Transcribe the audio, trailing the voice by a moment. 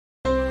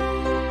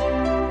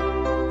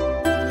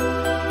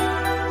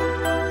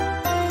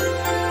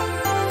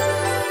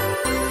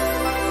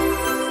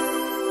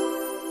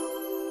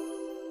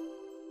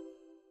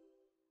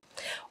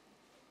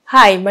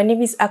Hi, my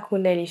name is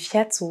Akuneli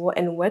Fiatu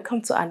and welcome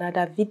to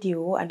another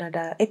video,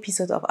 another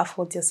episode of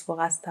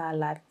Afrodiaspora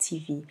Starlife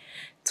TV.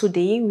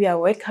 Today we are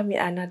welcoming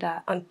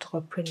another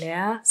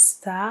entrepreneur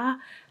star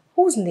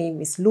whose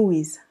name is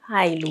Louis.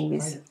 Hi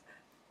Louis.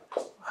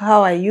 Hi.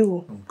 How are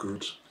you? I'm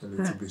good. A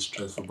little bit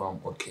stressful, but I'm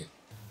okay.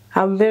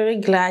 I'm very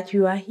glad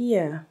you are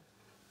here.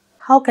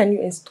 How can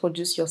you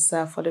introduce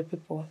yourself for the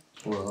people?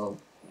 Well,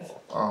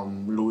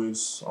 I'm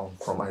Louis. I'm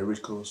from Ivory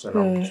Coast and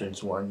I'm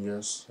 21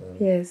 years. And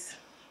Yes.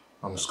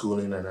 I'm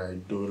schooling and I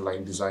do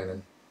like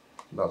designing.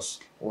 That's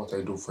what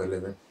I do for a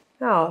living.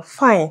 Oh,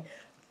 fine.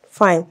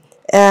 Fine.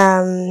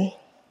 Um,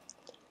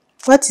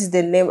 what is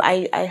the name?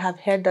 I have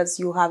heard that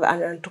you have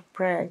an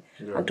enterprise.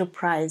 Yeah.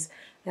 Enterprise.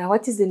 Now,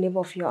 what is the name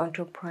of your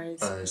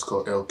enterprise? It's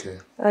called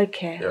LK.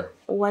 Okay. Yeah.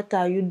 What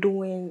are you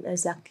doing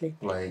exactly?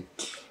 Like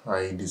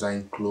I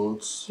design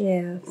clothes.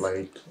 Yes.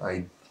 Like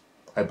I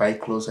buy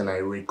clothes and I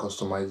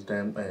re-customize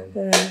them,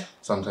 and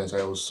sometimes I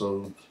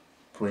also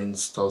print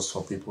stuff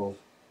for people.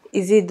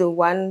 Is it the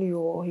one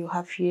you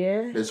have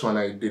here? This one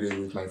I did it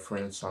with my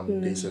friends some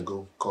days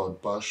ago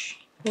called Bash.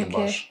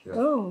 Okay. Yeah.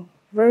 Oh,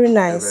 very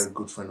nice. A very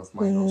good friend of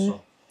mine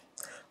also.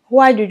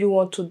 Why did you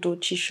want to do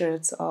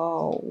t-shirts,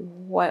 or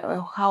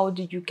how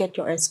did you get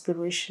your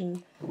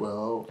inspiration?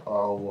 Well, I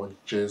was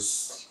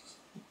just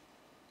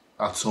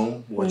at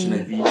home watching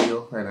a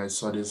video and I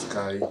saw this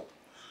guy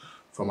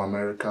from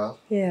America.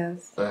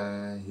 Yes.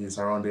 He's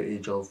around the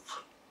age of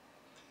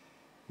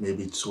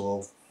maybe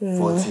 12,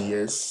 14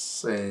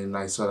 years, and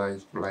I saw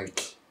that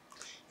like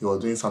he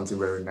was doing something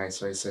very nice.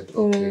 So I said,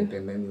 okay,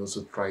 then let me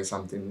also try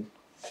something,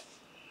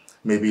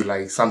 maybe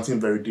like something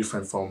very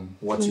different from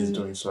what he's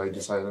doing. So I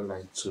decided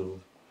like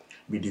to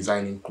be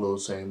designing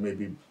clothes and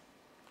maybe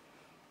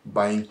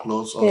buying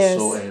clothes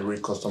also and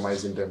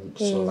re-customizing them.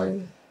 So like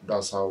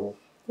that's how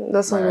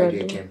my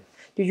idea came.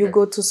 Do you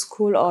go to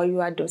school or you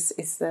are just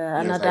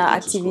another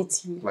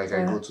activity? Like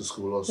I go to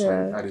school also,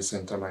 and at the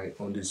same time I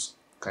own this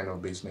kind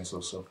of business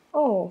also.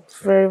 Oh,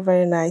 very,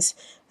 very nice.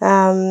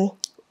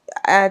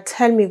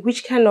 Tell me,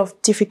 which kind of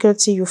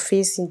difficulty you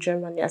face in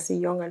Germany as a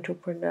young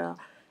entrepreneur?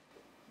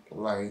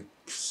 Like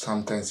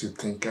sometimes you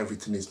think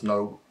everything is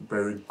not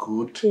very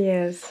good.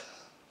 Yes.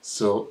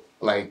 So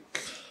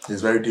like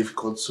it's very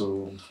difficult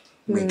to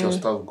make your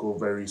stuff go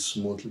very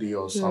smoothly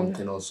or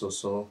something also.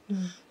 So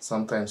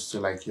sometimes to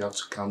like you have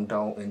to calm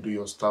down and do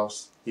your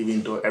stuffs,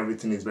 even though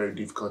everything is very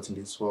difficult in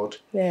this world.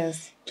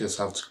 Yes. Just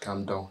have to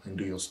calm down and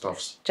do your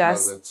stuffs.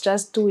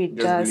 Just do it.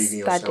 Just believe in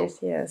yourself. Start it.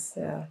 Yes.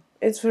 Yeah.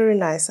 It's very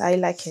nice. I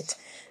like it.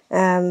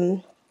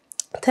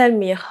 Tell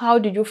me, how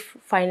did you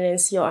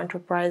finance your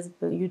enterprise?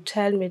 You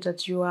tell me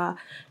that you are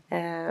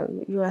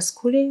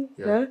schooling.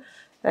 Yeah.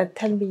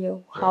 Tell me,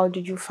 how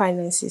did you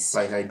finance this?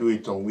 Like I do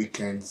it on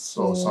weekends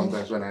or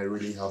sometimes when I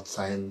really have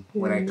time,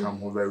 when I come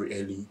home very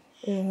early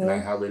and I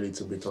have a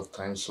little bit of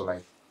time. So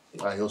like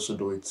I also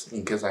do it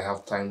in case I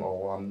have time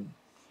or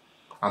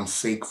I'm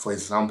sick, for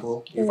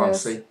example. If I'm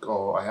sick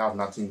or I have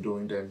nothing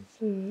doing, then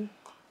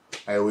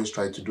I always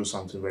try to do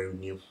something very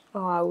new.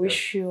 Oh, I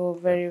wish you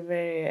very,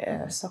 very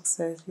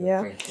success.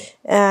 Yeah. Thank you.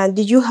 And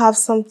did you have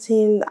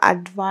something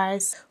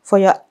advice for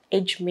your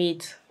age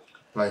mate?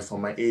 Like for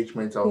my age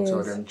mate, I'll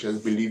tell them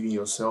just believe in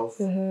yourself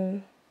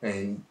and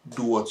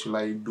do what you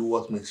like, do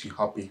what makes you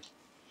happy.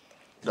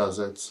 That's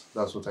it.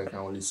 That's what I can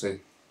only say.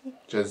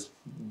 Just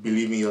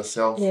believe in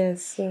yourself.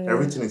 Yes.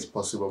 Everything is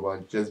possible,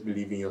 but just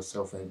believe in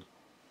yourself and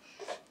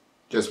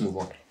just move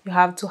on. You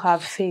have to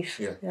have faith.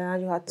 Yeah.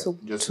 You have to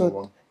just move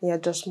on. Yeah,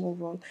 just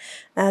move on.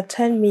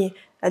 Tell me,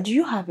 do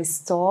you have a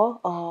store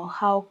or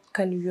how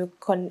can you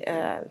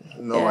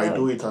No, I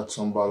do it at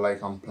some, but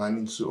like I'm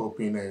planning to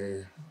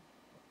open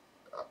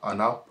an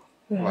app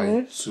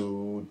like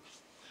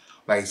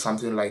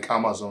something like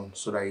Amazon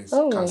so that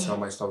I can sell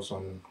my stuff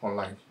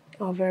online.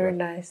 Oh, very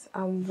nice.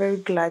 I'm very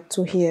glad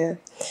to hear.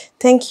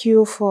 Thank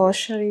you for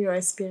sharing your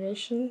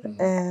inspiration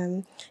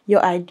and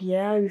your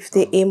idea with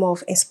the aim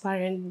of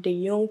inspiring the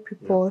young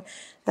people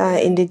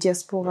in the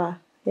diaspora.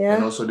 Yeah.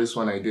 And also this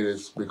one I did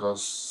it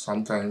because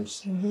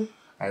sometimes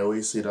I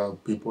always see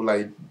that people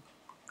like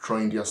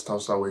throwing their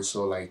stuff away.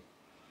 So like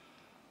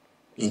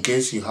in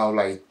case you have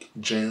like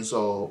jeans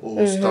or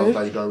old stuff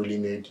that you don't really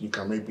need, you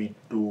can maybe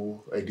do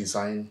a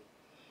design.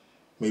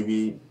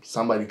 Maybe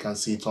somebody can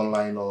see it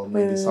online or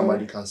maybe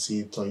somebody can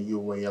see it on you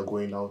when you're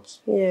going out.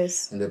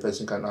 Yes. And the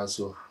person can ask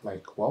you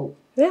like, wow.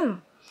 Yeah.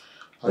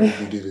 How did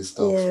you do this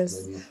stuff?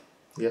 Yes. Maybe.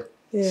 Yeah.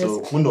 Yes.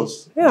 So who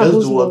knows? Yeah,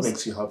 just do what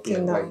makes you happy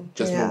and like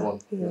just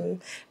move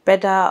on.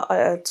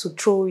 Better to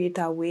throw it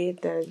away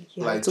than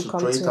you like have to to come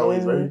throw it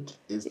away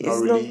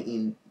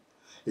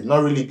it's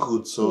not really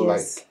good. So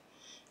like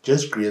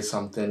just create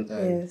something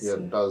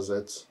and that's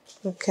it.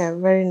 Okay,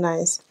 very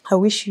nice. I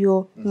wish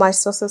you much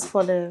success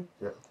for the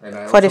and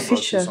I for the also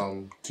future. bought you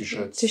some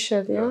t-shirts.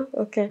 T-shirt,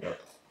 okay.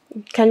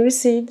 Can we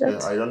see that?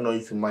 Yeah, I don't know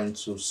if you mind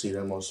to see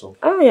them also.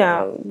 Oh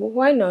yeah,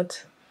 why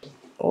not?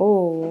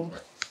 Oh,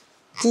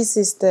 this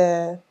is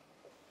the.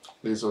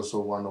 This is also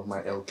one of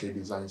my LK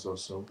designs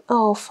also.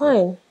 Oh,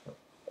 fine.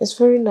 It's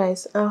very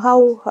nice. And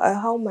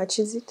how much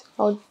is it?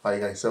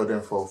 Like I sell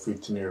them for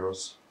 15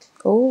 euros.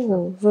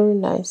 Oh, very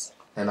nice.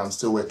 And I'm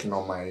still working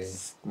on my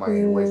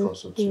work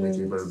also to make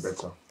it very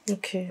better.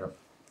 Okay. Yeah.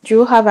 Do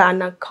you have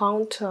an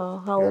account?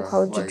 Yeah,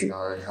 How did like you?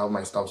 I have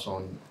my stuffs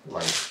on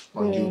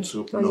on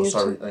YouTube. On No, YouTube.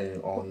 sorry,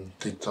 on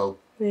TikTok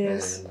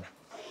Yes.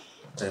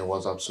 and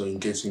WhatsApp. So in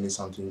case you need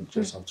something, you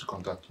just have to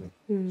contact me.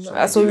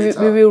 So So maybe we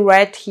later, will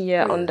write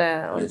here on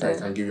yeah, later I the.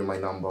 can give you my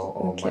number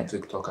or my Okay.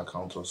 TikTok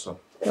account also.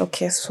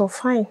 Okay. So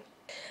fine.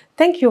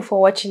 Thank you for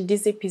watching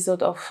this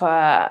episode of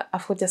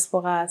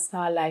Afrodiaspora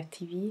Starlife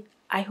TV.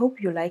 I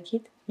hope you like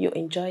it, you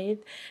enjoy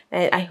it,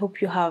 and I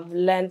hope you have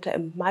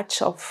learned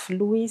much of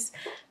Louis.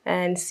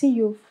 And see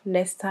you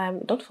next time.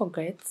 Don't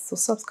forget to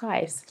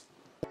subscribe.